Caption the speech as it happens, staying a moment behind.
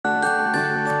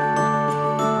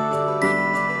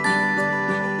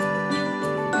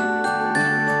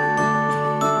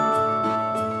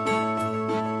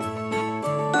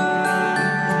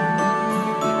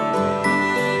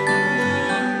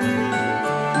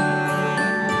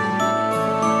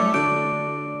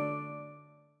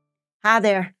Hi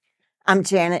there. I'm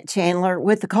Janet Chandler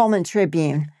with the Cullman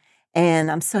Tribune,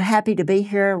 and I'm so happy to be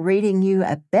here reading you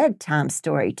a bedtime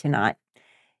story tonight.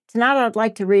 Tonight, I'd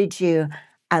like to read you,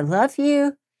 I Love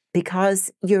You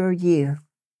Because You're You.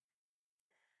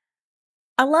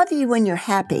 I love you when you're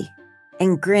happy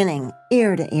and grinning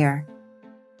ear to ear.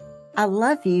 I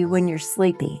love you when you're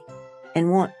sleepy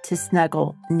and want to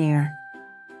snuggle near.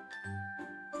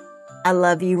 I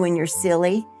love you when you're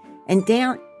silly and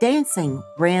dancing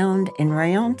round and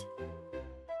round.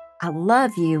 I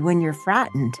love you when you're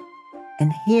frightened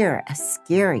and hear a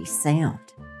scary sound.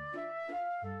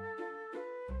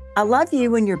 I love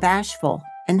you when you're bashful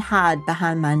and hide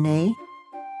behind my knee.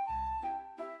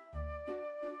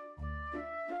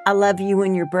 I love you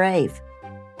when you're brave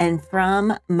and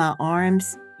from my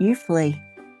arms you flee.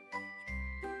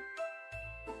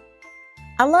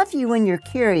 I love you when you're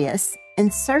curious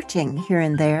and searching here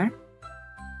and there.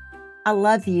 I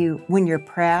love you when you're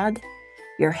proud,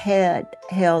 your head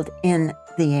held in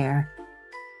the air.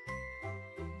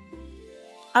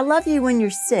 I love you when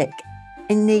you're sick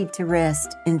and need to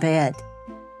rest in bed.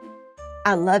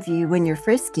 I love you when you're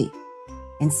frisky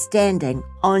and standing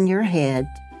on your head.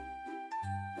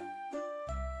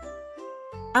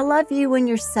 I love you when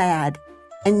you're sad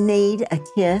and need a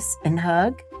kiss and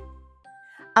hug.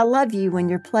 I love you when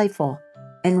you're playful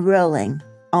and rolling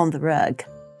on the rug.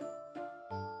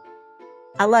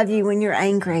 I love you when you're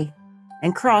angry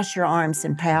and cross your arms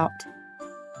and pout.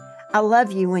 I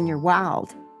love you when you're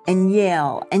wild and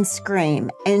yell and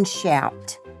scream and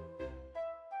shout.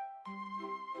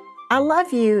 I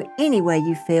love you any way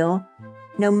you feel,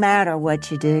 no matter what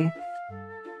you do.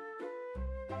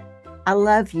 I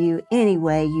love you any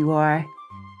way you are.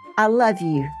 I love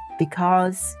you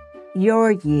because you're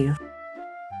you.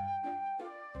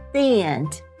 The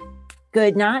end.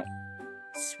 Good night.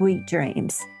 Sweet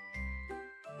dreams.